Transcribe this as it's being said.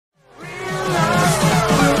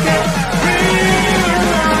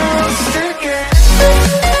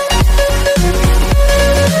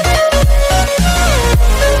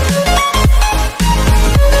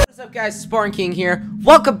guys, Spartan King here.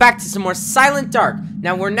 Welcome back to some more Silent Dark.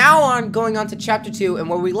 Now we're going on to chapter 2, and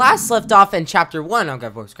where we last left off in chapter 1, oh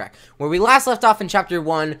god, voice crack. Where we last left off in chapter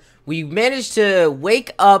 1, we managed to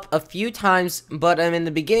wake up a few times, but in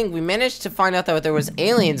the beginning we managed to find out that there was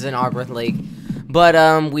aliens in Ogworth Lake.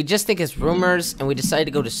 But we just think it's rumors, and we decided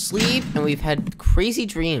to go to sleep, and we've had crazy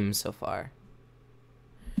dreams so far.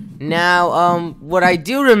 Now, what I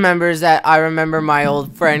do remember is that I remember my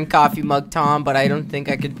old friend Coffee Mug Tom, but I don't think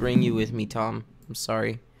I could bring you with me, Tom. I'm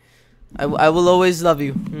sorry. I will always love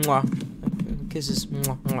you. Mwah. Kisses.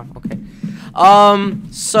 Mwah, mwah. Okay.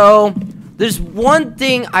 So there's one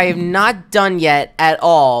thing I have not done yet at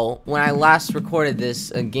all when I last recorded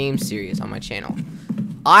this game series on my channel.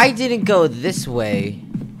 I didn't go this way.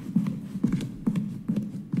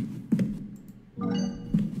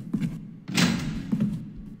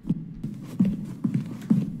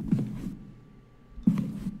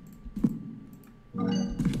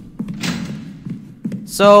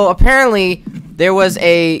 So apparently there was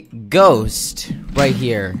a ghost right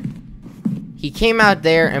here. He came out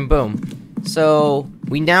there and boom. So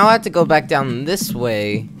we now have to go back down this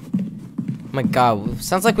way. Oh my god,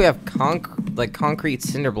 sounds like we have concrete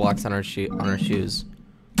cinder blocks on our shoes or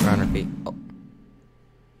on our feet. Oh.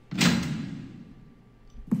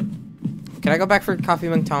 Can I go back for Coffee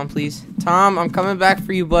Mug Tom, please? Tom, I'm coming back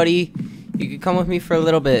for you, buddy. You can come with me for a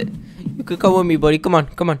little bit. You could come with me, buddy. Come on,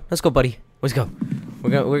 come on. Let's go, buddy. Let's go.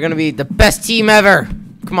 We're gonna be the best team ever.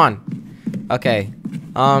 Come on. Okay.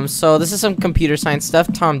 So this is some computer science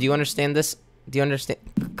stuff. Tom, do you understand this? Do you understand?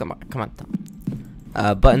 Come on, Tom.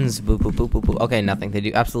 Buttons. Boop, boop, boop, boop, boop. Okay, nothing. They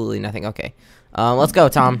do absolutely nothing. Okay. Let's go,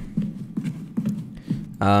 Tom.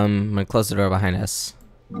 I'm gonna close the door behind us.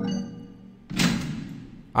 All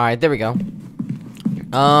right, there we go.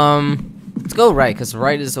 Let's go right, cause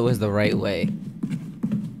right is always the right way.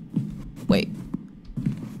 Wait.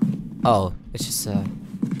 Oh, it's just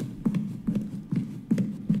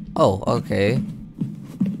oh, okay.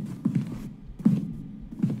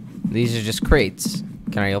 These are just crates.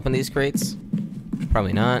 Can I open these crates?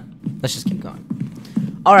 Probably not. Let's just keep going.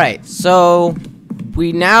 Alright, so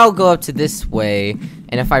we now go up to this way,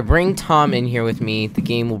 and if I bring Tom in here with me, the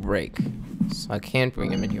game will break. So I can't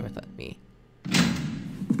bring him in here with me.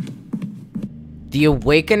 The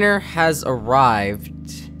Awakener has arrived.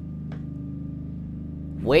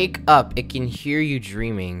 Wake up, it can hear you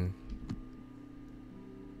dreaming.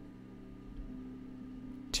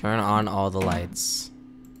 Turn on all the lights.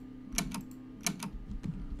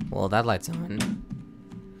 Well, that light's on.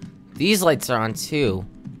 These lights are on too.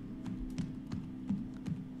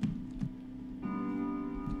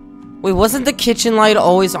 Wait, wasn't the kitchen light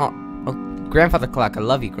always on? Oh, grandfather clock, I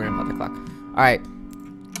love you, grandfather clock. Alright.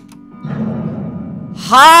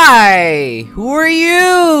 Hi! Who are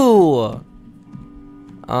you?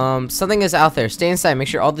 Something is out there. Stay inside. Make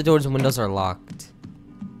sure all the doors and windows are locked.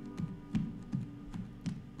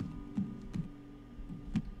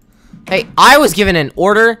 Hey, I was given an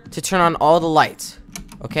order to turn on all the lights.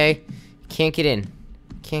 Okay? Can't get in.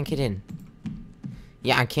 Can't get in.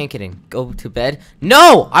 Yeah, I can't get in. Go to bed.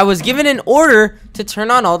 No! I was given an order to turn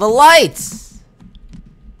on all the lights.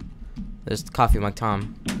 There's Coffee Mug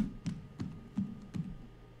Tom.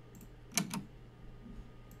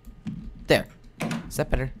 There. Is that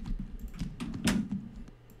better?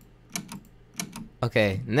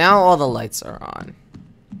 Okay, now all the lights are on.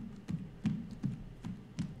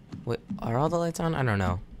 Wait, are all the lights on? I don't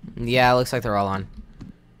know. Yeah, it looks like they're all on.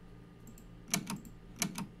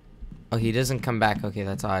 Oh, he doesn't come back. Okay,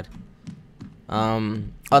 that's odd.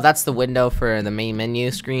 Oh, that's the window for the main menu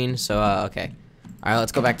screen. So, okay. Alright,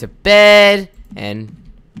 let's go back to bed. And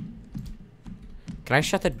can I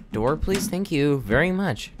shut the door, please? Thank you very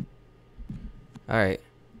much. Alright.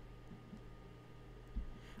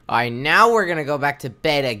 Alright, now we're gonna go back to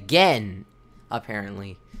bed again,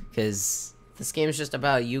 apparently. Because this game is just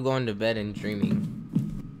about you going to bed and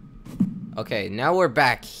dreaming. Okay, now we're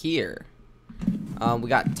back here. We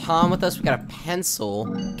got Tom with us. We got a pencil.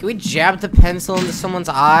 Can we jab the pencil into someone's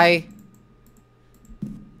eye?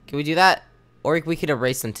 Can we do that? Or we could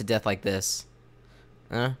erase them to death like this.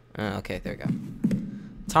 Okay, there we go.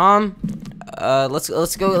 Tom,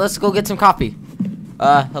 let's go get some coffee.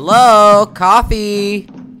 Hello, coffee.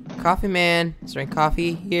 Coffee man. Is there any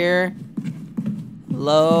coffee here?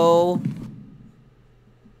 Hello.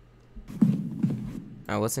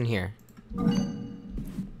 What's in here?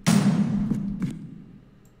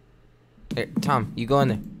 Hey, Tom, you go in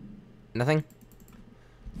there. Nothing?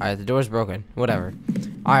 Alright, the door's broken. Whatever.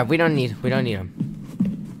 Alright, we don't need him.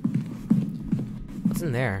 What's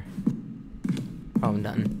in there? Oh, I'm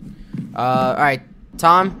done. Alright,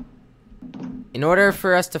 Tom. In order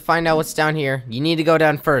for us to find out what's down here, you need to go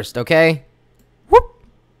down first, okay? Whoop!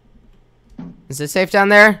 Is it safe down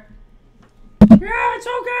there? Yeah, it's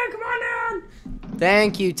okay. Come on down.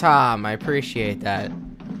 Thank you, Tom. I appreciate that.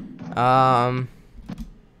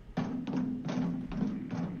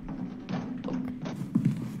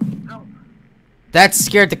 That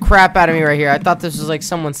scared the crap out of me right here. I thought this was like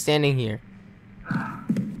someone standing here.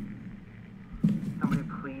 Somebody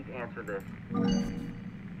please answer this.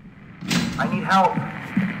 I need help.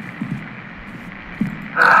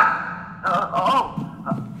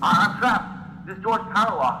 I'm trapped. This door's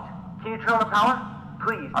power locked. Can you turn on the power?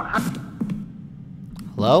 Please, I'm trapped.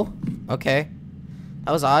 Hello? Okay.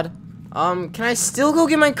 That was odd. Can I still go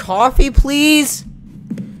get my coffee, please?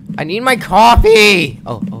 I need my coffee!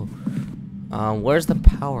 Where's the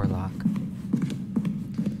power lock?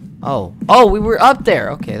 Oh, we were up there.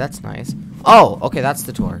 Okay, that's nice. Oh, okay, that's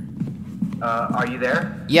the door. Are you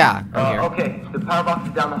there? Yeah, I'm here. Okay, the power box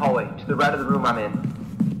is down the hallway, to the right of the room I'm in.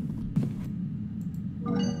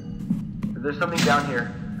 There's something down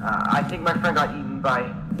here. I think my friend got eaten by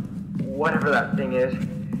whatever that thing is.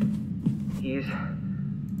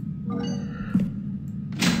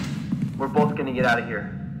 We're both gonna get out of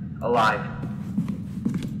here. Alive.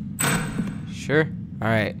 Sure.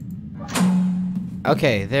 Alright.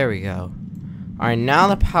 Okay, there we go. Alright, now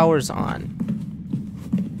the power's on.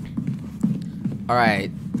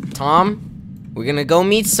 Alright, Tom, we're gonna go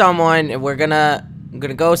meet someone, and I'm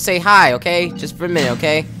gonna go say hi, okay? Just for a minute,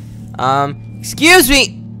 okay? Excuse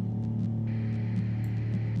me!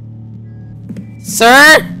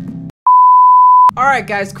 Sir? Alright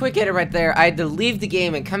guys, quick edit right there. I had to leave the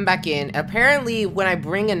game and come back in. Apparently, when I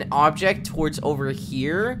bring an object towards over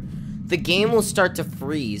here, the game will start to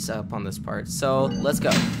freeze up on this part. So, let's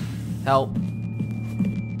go. Help.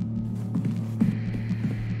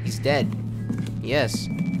 He's dead. Yes.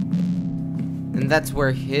 And that's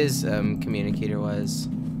where his communicator was.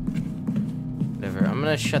 Whatever. I'm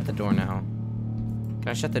gonna shut the door now. Can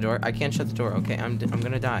I shut the door? I can't shut the door. Okay, I'm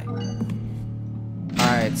gonna die.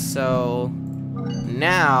 Alright, so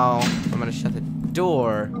now I'm gonna shut the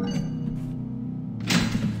door.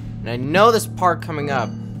 And I know this part coming up.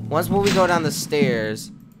 Once when we go down the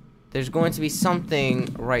stairs, there's going to be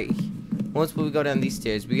something right. Once when we go down these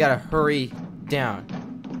stairs, we gotta hurry down.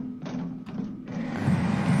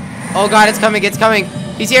 Oh god, it's coming, it's coming.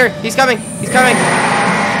 He's here, he's coming, he's coming.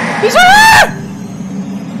 He's here!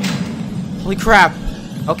 Holy crap.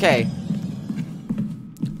 Okay.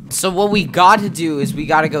 So what we got to do is we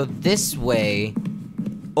got to go this way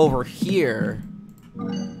over here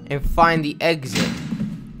and find the exit,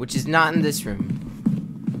 which is not in this room,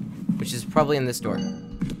 which is probably in this door.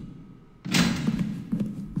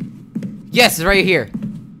 Yes, it's right here.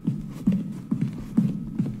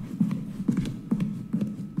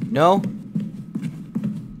 No?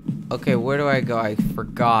 Okay, where do I go? I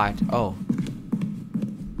forgot. Oh.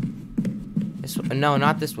 This way. No,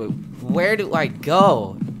 not this way. Where do I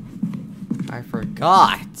go? I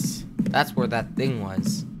forgot. That's where that thing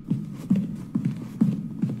was.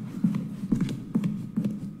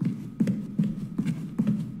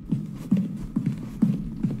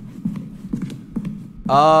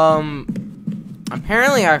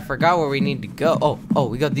 Apparently I forgot where we need to go. Oh,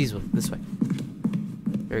 we go this way.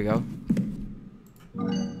 Here we go.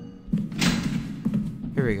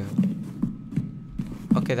 Here we go.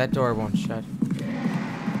 Okay, that door won't shut.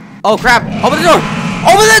 Oh crap! Open the door!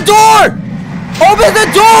 Open the door! Open the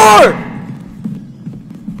door!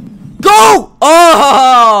 Go!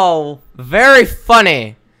 Oh! Very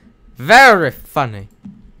funny. Very funny.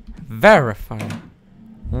 Very funny.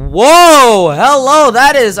 Whoa! Hello!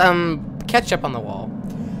 That is, ketchup on the wall.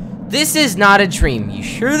 This is not a dream. You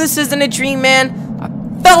sure this isn't a dream, man? I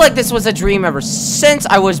felt like this was a dream ever since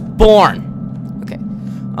I was born. Okay.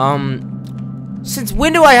 Since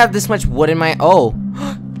when do I have this much wood in my... Oh.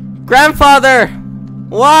 Grandfather!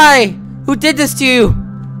 Why? Who did this to you?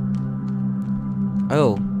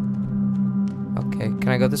 Oh. Okay, can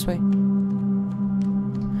I go this way?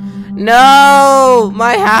 No!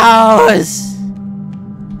 My house!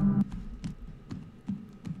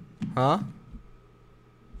 Huh?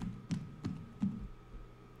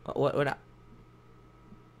 What?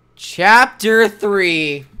 Chapter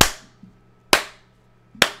 3.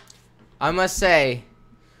 I must say,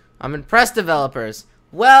 I'm impressed, developers.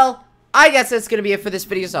 Well, I guess that's gonna be it for this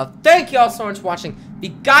video, so thank you all so much for watching. If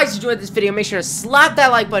you guys enjoyed this video, make sure to slap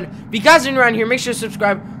that like button. If you guys are new around here, make sure to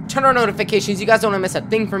subscribe, turn on notifications. You guys don't want to miss a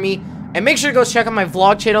thing from me. And make sure to go check out my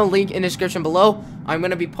vlog channel, link in the description below. I'm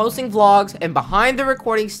gonna be posting vlogs and behind the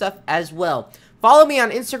recording stuff as well. Follow me on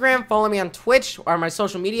Instagram, follow me on Twitch, or my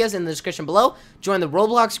social medias in the description below. Join the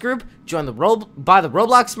Roblox group, buy the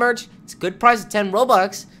Roblox merch. It's a good price of 10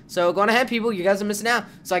 Robux. So go on ahead, people. You guys are missing out.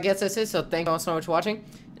 So I guess that's it. So thank you all so much for watching.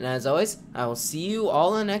 And as always, I will see you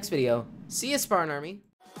all in the next video. See ya, Spartan Army.